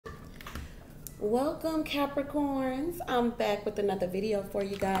Welcome, Capricorns. I'm back with another video for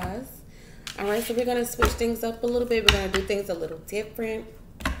you guys. All right, so we're going to switch things up a little bit. We're going to do things a little different.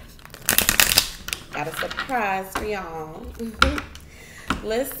 Got a surprise for y'all.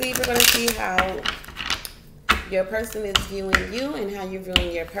 Let's see. We're going to see how your person is viewing you and how you're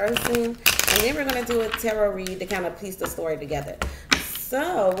viewing your person. And then we're going to do a tarot read to kind of piece the story together.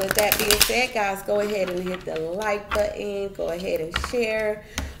 So with that being said, guys, go ahead and hit the like button. Go ahead and share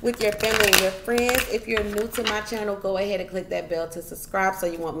with your family and your friends. If you're new to my channel, go ahead and click that bell to subscribe so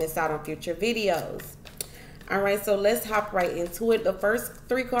you won't miss out on future videos. All right, so let's hop right into it. The first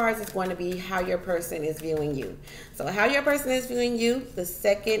three cards is going to be how your person is viewing you. So how your person is viewing you. The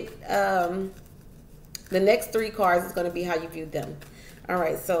second, the next three cards is going to be how you view them. All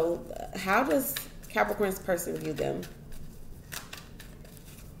right, so how does Capricorn's person view them?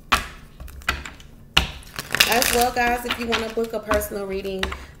 As well, guys, if you want to book a personal reading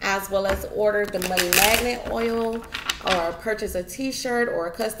as well as order the money magnet oil or purchase a t-shirt or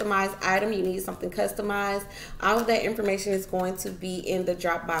a customized item, you need something customized, all of that information is going to be in the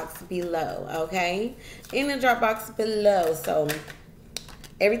drop box below, okay? In the drop box below. So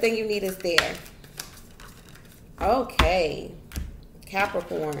everything you need is there. Okay,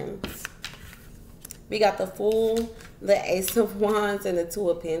 Capricorns. We got the Fool, the Ace of Wands, and the Two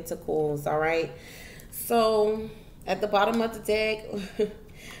of Pentacles, all right? So at the bottom of the deck,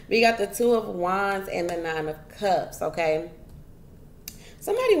 we got the Two of Wands and the Nine of Cups, okay?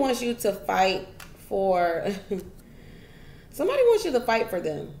 Somebody wants you to fight for, somebody wants you to fight for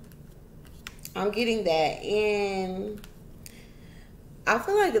them. I'm getting that. And I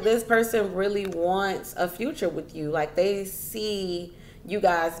feel like this person really wants a future with you. Like they see you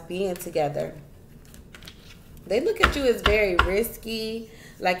guys being together. They look at you as very risky,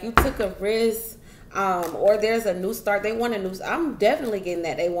 like you took a risk. Or there's a new start. They want a new, I'm definitely getting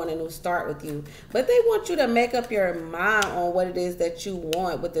that they want a new start with you, but they want you to make up your mind on what it is that you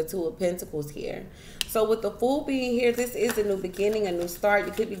want with the Two of Pentacles here. So with the Fool being here, this is a new beginning, a new start.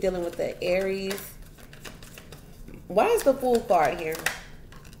 You could be dealing with the Aries. Why is the Fool card here?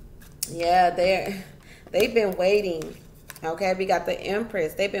 Yeah, they've been waiting. Okay, we got the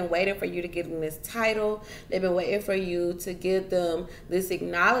Empress. They've been waiting for you to give them this title. They've been waiting for you to give them this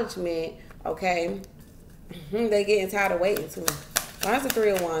acknowledgement. Okay, they're getting tired of waiting too. Why is the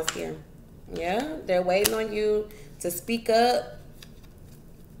Three of Wands here? Yeah, they're waiting on you to speak up.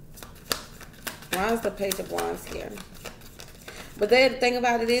 Why is the Page of Wands here? But the thing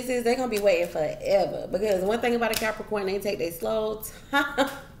about it is they're going to be waiting forever. Because one thing about a Capricorn, they take their slow time.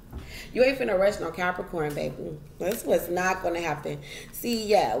 You ain't finna rush no Capricorn, baby. That's what's not gonna happen. See,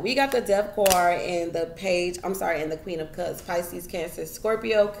 yeah, we got the Death card and the Page, I'm sorry, and the Queen of Cups. Pisces, Cancer,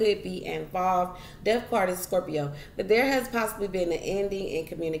 Scorpio could be involved. Death card is Scorpio. But there has possibly been an ending in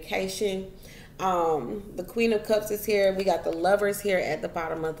communication. The Queen of Cups is here. We got the Lovers here at the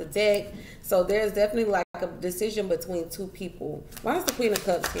bottom of the deck. So there's definitely like a decision between two people. Why is the Queen of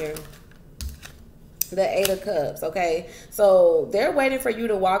Cups here? The Eight of Cups, okay? So they're waiting for you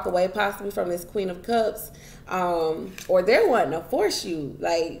to walk away possibly from this Queen of Cups. Or they're wanting to force you.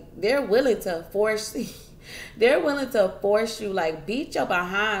 Like, they're willing to force you, like, beat your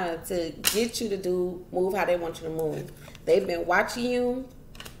behind to get you to move how they want you to move. They've been watching you.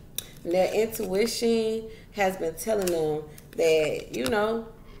 And their intuition has been telling them that, you know,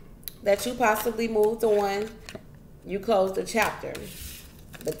 that you possibly moved on. You closed the chapter.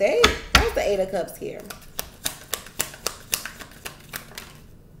 But that's the Eight of Cups here.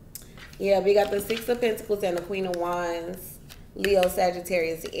 Yeah, we got the Six of Pentacles and the Queen of Wands. Leo,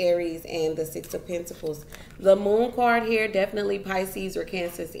 Sagittarius, Aries, and the Six of Pentacles. The Moon card here, definitely Pisces or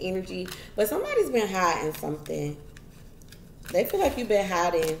Cancer's energy. But somebody's been hiding something. They feel like you've been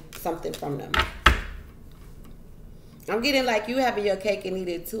hiding something from them. I'm getting like you having your cake and eat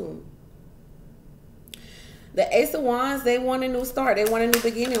it too. The Ace of Wands, they want a new start. They want a new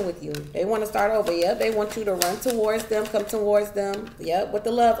beginning with you. They want to start over. Yep, they want you to run towards them, come towards them. Yep, with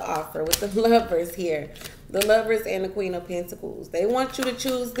the love offer, with the Lovers here. The Lovers and the Queen of Pentacles. They want you to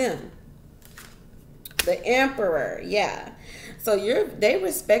choose them. The Emperor, yeah. So they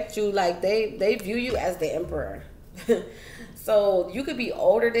respect you, like they view you as the Emperor. So you could be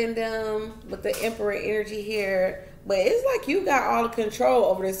older than them with the Emperor energy here. But it's like you got all the control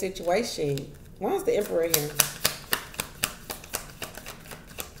over the situation. Why is the Emperor here?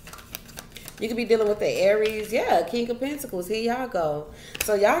 You could be dealing with the Aries. Yeah, King of Pentacles. Here y'all go.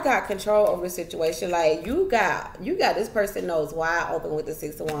 So y'all got control over the situation. Like you got this person knows wide open with the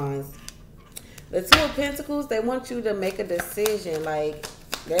Six of Wands. The Two of Pentacles, they want you to make a decision. Like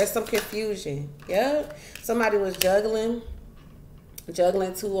there's some confusion. Yeah. Somebody was juggling.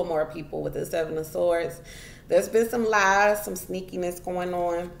 juggling 2 or more people with the 7 of Swords. There's been some lies, some sneakiness going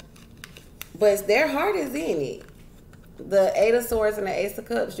on, but their heart is in it. The 8 of Swords and the Ace of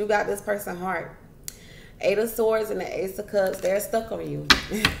Cups, you got this person's heart. 8 of Swords and the Ace of Cups, they're stuck on you.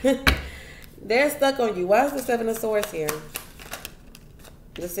 They're stuck on you. Why is the 7 of Swords here?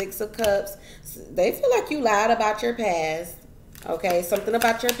 The 6 of Cups, they feel like you lied about your past. Okay, something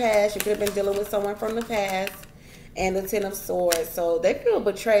about your past. You could have been dealing with someone from the past. And the 10 of Swords. So they feel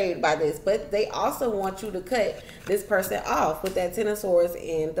betrayed by this. But they also want you to cut this person off with that 10 of Swords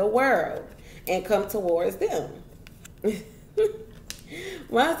in the world. And come towards them.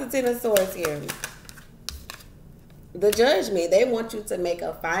 Why is the 10 of Swords here? The Judgment. They want you to make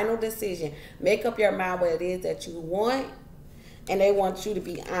a final decision. Make up your mind what it is that you want. And they want you to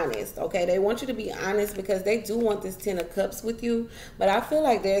be honest, okay? They want you to be honest because they do want this 10 of Cups with you. But I feel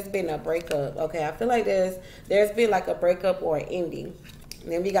like there's been a breakup, okay? I feel like there's been like a breakup or an ending.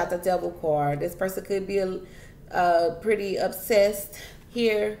 And then we got the Devil card. This person could be pretty obsessed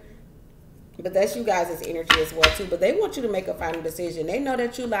here. But that's you guys' energy as well, too. But they want you to make a final decision. They know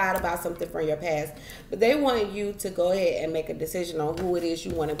that you lied about something from your past. But they want you to go ahead and make a decision on who it is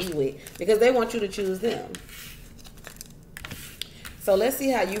you want to be with. Because they want you to choose them. So let's see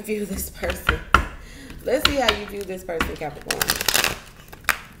how you view this person. Let's see how you view this person, Capricorn.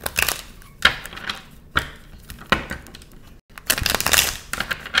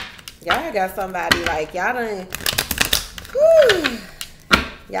 Y'all got somebody like y'all done.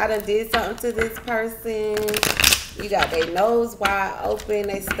 Y'all done did something to this person. You got their nose wide open.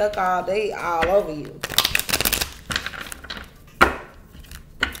 They stuck they all over you.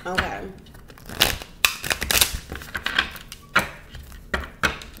 Okay.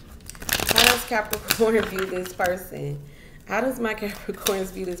 Capricorn view this person? How does my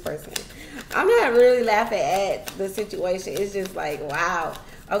Capricorns view this person? I'm not really laughing at the situation. It's just like, wow.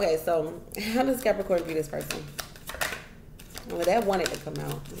 Okay, so how does Capricorn view this person? Well, that wanted to come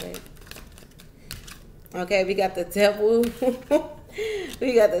out. Right? Okay, we got the Devil.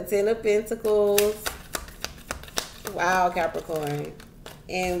 We got the 10 of Pentacles. Wow, Capricorn.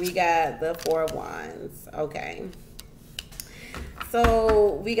 And we got the 4 of Wands. Okay.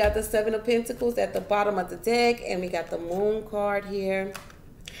 So we got the 7 of Pentacles at the bottom of the deck, and we got the Moon card here.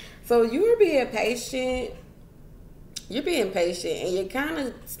 So you're being patient. You're being patient, and you're kind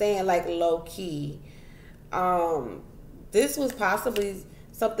of staying like low key. This was possibly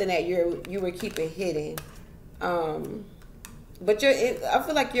something that you were keeping hidden. But I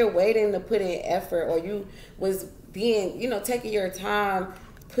feel like you're waiting to put in effort, or you was being, taking your time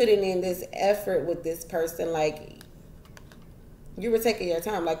putting in this effort with this person, like. You were taking your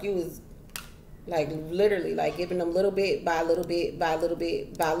time, like you was, like literally, like giving them little bit by little bit by little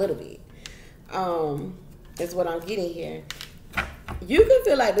bit by little bit. Is what I'm getting here. You can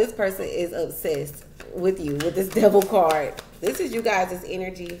feel like this person is obsessed with you with this Devil card. This is you guys'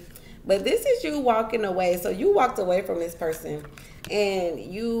 energy, but this is you walking away. So you walked away from this person, and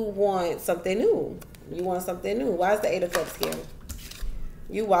you want something new. You want something new. Why is the 8 of Cups here?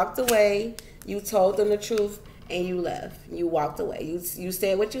 You walked away. You told them the truth. And you left. You walked away. You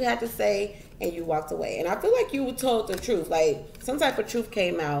said what you had to say, and you walked away. And I feel like you were told the truth. Like, some type of truth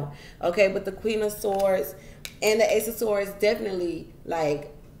came out. Okay, but the Queen of Swords and the Ace of Swords definitely,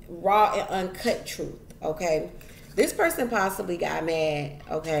 like, raw and uncut truth. Okay? This person possibly got mad.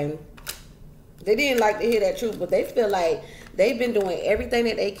 Okay? They didn't like to hear that truth, but they feel like they've been doing everything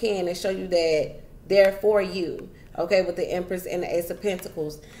that they can to show you that they're for you. Okay, with the Empress and the Ace of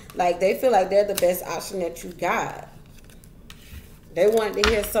Pentacles. Like, they feel like they're the best option that you got. They wanted to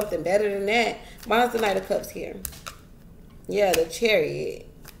hear something better than that. Why is the Knight of Cups here? Yeah, the Chariot.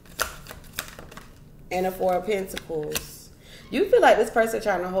 And the 4 of Pentacles. You feel like this person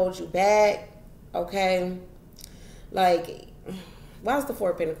trying to hold you back. Okay? Like, why is the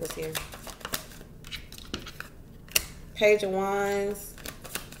 4 of Pentacles here? Page of Wands.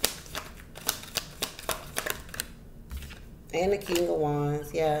 And the King of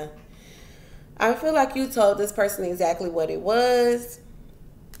Wands, yeah. I feel like you told this person exactly what it was.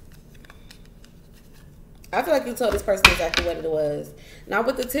 I feel like you told this person exactly what it was. Now,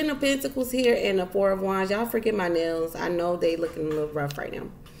 with the 10 of Pentacles here and the 4 of Wands, y'all forget my nails. I know they looking a little rough right now.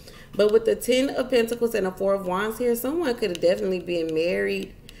 But with the 10 of Pentacles and the 4 of Wands here, someone could have definitely been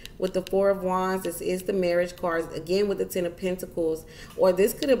married. With the 4 of Wands, this is the marriage cards. Again, with the 10 of Pentacles. Or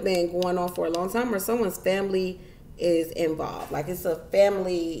this could have been going on for a long time, or someone's family is involved. Like, it's a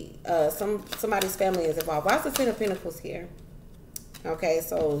family, somebody's family is involved. Why is the 10 of Pentacles here? Okay,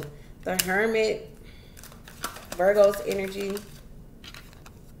 so the Hermit, Virgo's energy.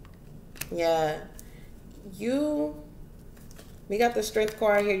 Yeah, you We got the Strength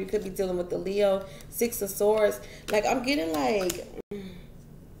card here. You could be dealing with the Leo. Six of Swords. Like, I'm getting like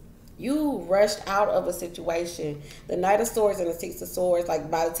you rushed out of a situation. The Knight of Swords and the Six of Swords.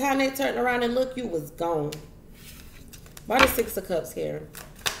 Like, by the time they turned around and looked, you was gone. Why the Six of Cups here?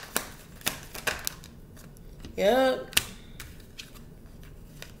 Yep.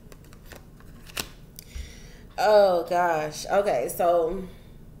 Oh, gosh. Okay, so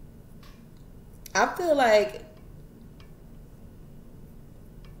I feel like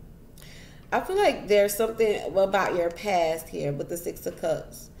there's something about your past here with the Six of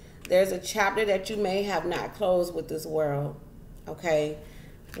Cups. There's a chapter that you may have not closed with this world. Okay.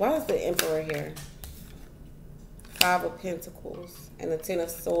 Why is the Emperor here? Five of Pentacles and the Ten of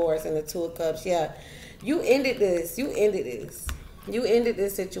Swords and the Two of Cups. Yeah. You ended this. You ended this. You ended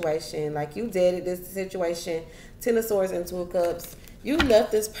this situation. Like, you deaded this situation. Ten of Swords and Two of Cups. You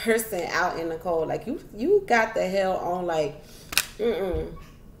left this person out in the cold. Like, you got the hell on, like,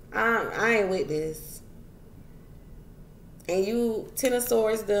 I ain't with this. And you, Ten of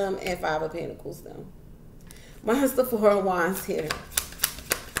Swords them and Five of Pentacles them. Why's the Four of Wands here?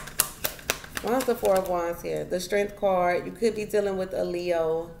 Why's the Four of Wands here? The Strength card. You could be dealing with a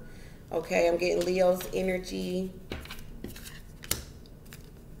Leo. Okay, I'm getting Leo's energy.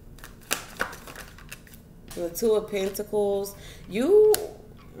 The Two of Pentacles. You,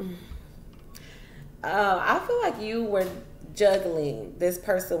 I feel like you were juggling this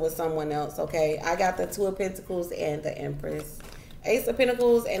person with someone else, okay? I got the Two of Pentacles and the Empress. Ace of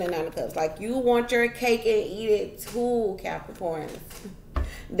Pentacles and the Nine of Cups. Like, you want your cake and eat it too, Capricorn.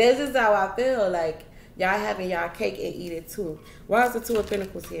 This is how I feel. Like, y'all having y'all cake and eat it too. Why is the Two of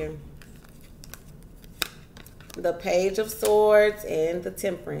Pentacles here? The Page of Swords and the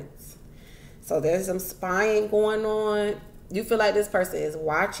Temperance. So there's some spying going on. You feel like this person is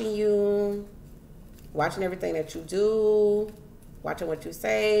watching you, watching everything that you do, watching what you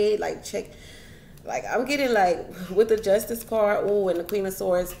say. Like, check. Like, I'm getting, like, with the Justice card, ooh, and the Queen of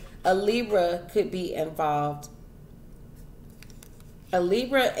Swords, a Libra could be involved. A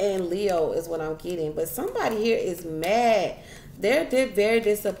Libra and Leo is what I'm getting. But somebody here is mad. They're very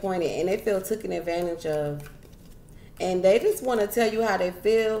disappointed, and they feel taken advantage of. And they just want to tell you how they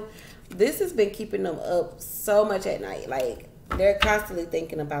feel. This has been keeping them up so much at night. Like, they're constantly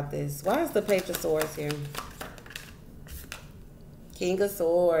thinking about this. Why is the Page of Swords here? King of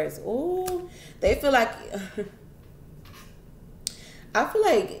Swords. Ooh. They feel like... I feel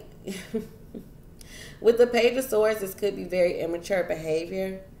like... with the Page of Swords, this could be very immature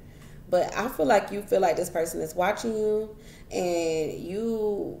behavior. But I feel like you feel like this person is watching you. And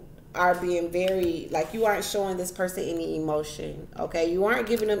you are being very... Like, you aren't showing this person any emotion. Okay? You aren't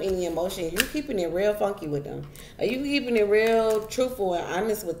giving them any emotion. You're keeping it real funky with them. Are you keeping it real truthful and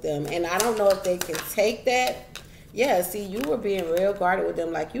honest with them? And I don't know if they can take that. Yeah, see, you were being real guarded with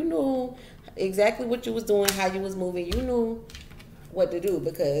them. Like, you knew exactly what you was doing, how you was moving. You knew what to do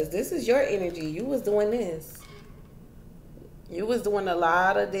because this is your energy. You was doing this. You was doing a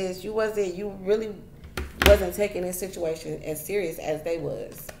lot of this. You really wasn't taking this situation as serious as they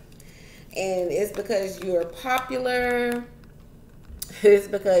was. And it's because you're popular. It's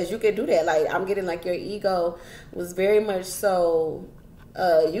because you can do that. Like, I'm getting like your ego was very much so,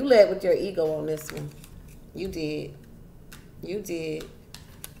 you led with your ego on this one. You did. You did.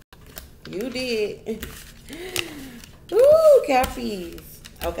 You did. Ooh, Cappies.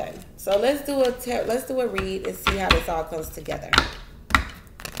 Okay, so let's do a read and see how this all comes together.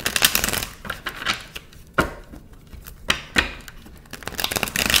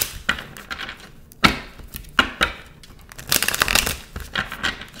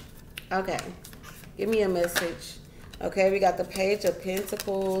 Okay, give me a message. Okay, we got the Page of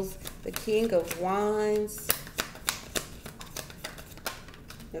Pentacles, the King of Wands,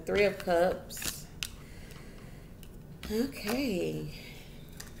 the Three of Cups. Okay.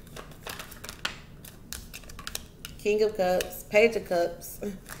 King of Cups, Page of Cups.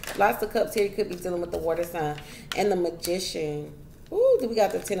 Lots of cups here. You could be dealing with the water sign. And the Magician. Ooh, we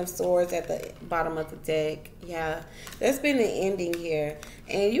got the Ten of Swords at the bottom of the deck. Yeah, there's been an ending here.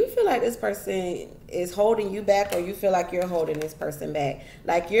 And you feel like this person is holding you back, or you feel like you're holding this person back.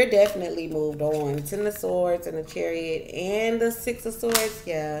 Like, you're definitely moved on. Ten of Swords and the Chariot and the Six of Swords.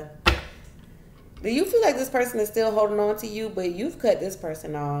 Yeah. Do you feel like this person is still holding on to you, but you've cut this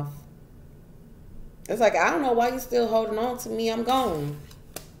person off? It's like, I don't know why you're still holding on to me. I'm gone.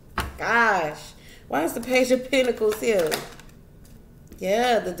 Gosh. Why is the Page of Pentacles here?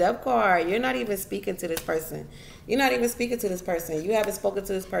 Yeah, the Death card. You're not even speaking to this person. You're not even speaking to this person. You haven't spoken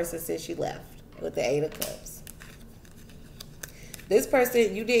to this person since you left with the Eight of Cups. This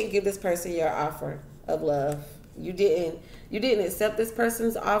person, you didn't give this person your offer of love. You didn't accept this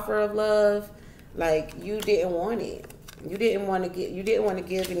person's offer of love. Like, you didn't want it. You didn't want to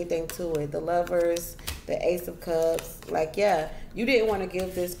give anything to it. The Lovers, the Ace of Cups. Like, yeah, you didn't want to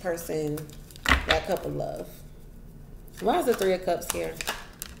give this person that cup of love. Why is the Three of Cups here?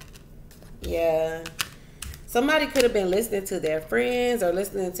 Yeah. Somebody could have been listening to their friends or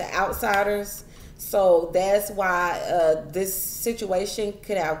listening to outsiders. So that's why this situation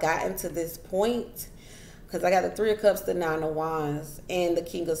could have gotten to this point. Because I got the Three of Cups, the Nine of Wands, and the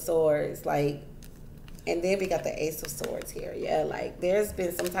King of Swords. Like, and then we got the Ace of Swords here. Yeah, like, there's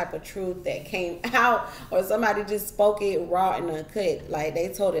been some type of truth that came out, or somebody just spoke it raw and uncut. Like, they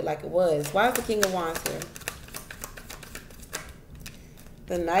told it like it was. Why is the King of Wands here?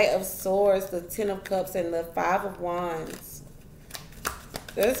 The Knight of Swords, the Ten of Cups, and the Five of Wands.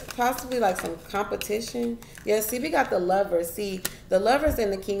 There's possibly like some competition. Yeah, see, we got the Lovers. See, the Lovers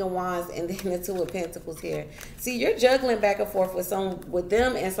and the King of Wands, and then the Two of Pentacles here. See, you're juggling back and forth with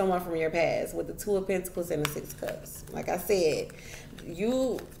them and someone from your past, with the Two of Pentacles and the Six of Cups. Like I said,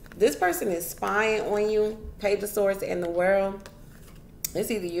 this person is spying on you, Page of Swords, and the World.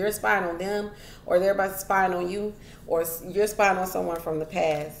 It's either you're spying on them, or they're about to spying on you, or you're spying on someone from the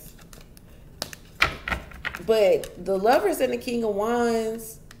past. But the Lovers and the King of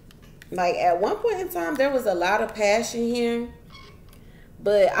Wands, like, at one point in time, there was a lot of passion here.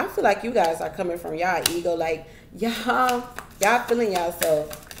 But I feel like you guys are coming from y'all ego. Like, y'all feeling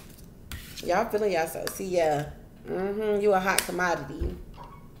yourself. Y'all feeling yourself. See, yeah. You a hot commodity.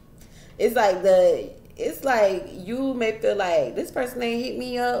 It's like you may feel like this person ain't hit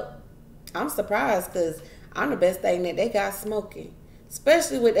me up. I'm surprised because I'm the best thing that they got smoking.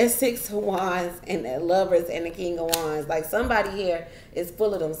 Especially with that Six of Wands and the Lovers and the King of Wands. Like, somebody here is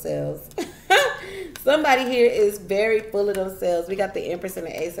full of themselves. Somebody here is very full of themselves. We got the Empress and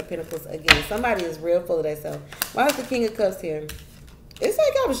the Ace of Pentacles again. Somebody is real full of themselves. Why is the King of Cups here? It's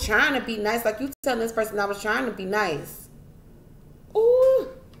like I was trying to be nice. Like, you telling this person I was trying to be nice. Ooh.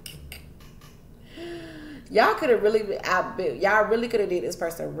 Y'all could have really y'all really could have did this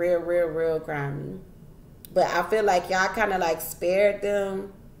person real grimy. But I feel like y'all kind of like spared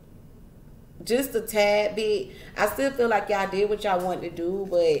them just a tad bit. I still feel like y'all did what y'all wanted to do,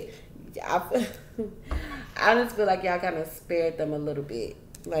 but I just feel like y'all kind of spared them a little bit.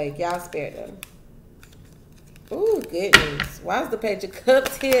 Like, y'all spared them. Ooh, goodness. Why is the Page of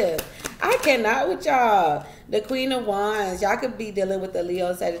Cups here? I cannot with y'all. The Queen of Wands. Y'all could be dealing with the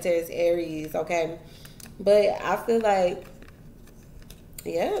Leo, Sagittarius, Aries, okay? But I feel like,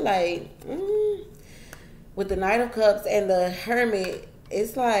 yeah, like, with the Knight of Cups and the Hermit,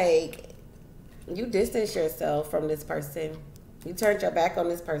 it's like you distance yourself from this person. You turned your back on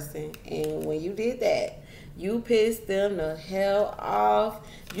this person. And when you did that, you pissed them the hell off.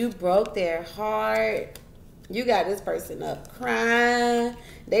 You broke their heart. You got this person up crying.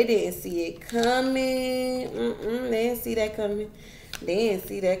 They didn't see it coming. They didn't see that coming. They didn't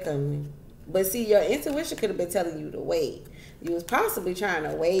see that coming. But see, your intuition could have been telling you to wait. You was possibly trying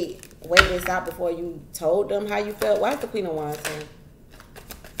to wait this out before you told them how you felt. Why is the Queen of Wands here?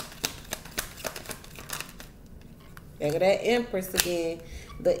 Look at that Empress again.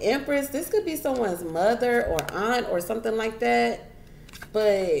 The Empress, this could be someone's mother or aunt or something like that.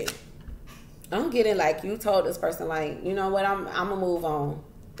 But I'm getting like you told this person, like, you know what, I'm going to move on.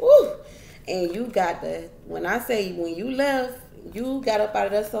 Woo! And you got when I say when you left, you got up out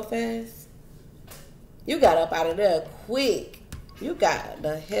of there so fast. You got up out of there quick. You got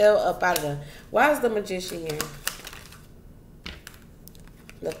the hell up out of there. Why is the Magician here?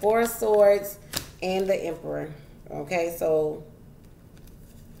 The Four of Swords and the Emperor. Okay, so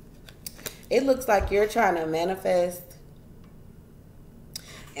it looks like you're trying to manifest.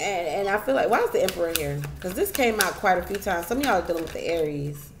 And I feel like, why is the Emperor here? Because this came out quite a few times. Some of y'all are dealing with the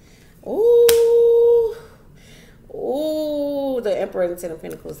Aries. Ooh. Ooh, the Emperor and the Ten of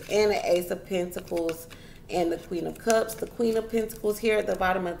Pentacles and the Ace of Pentacles and the Queen of Cups. The Queen of Pentacles here at the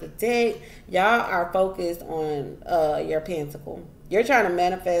bottom of the deck. Y'all are focused on your pentacle. You're trying to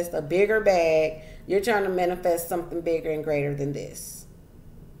manifest a bigger bag. You're trying to manifest something bigger and greater than this.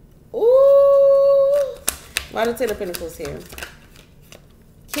 Ooh. Why the Ten of Pentacles here?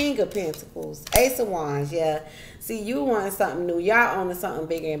 King of Pentacles. Ace of Wands, yeah. See, you want something new. Y'all owning something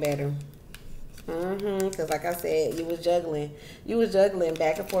bigger and better. Because like I said, you was juggling. You was juggling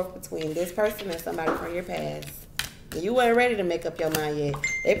back and forth between this person and somebody from your past. You weren't ready to make up your mind yet.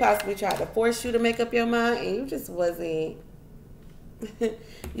 They possibly tried to force you to make up your mind, and you just wasn't.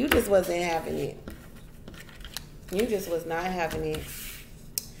 You just wasn't having it. You just was not having it.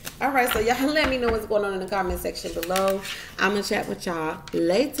 All right, so y'all let me know what's going on in the comment section below. I'm going to chat with y'all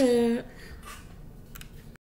later.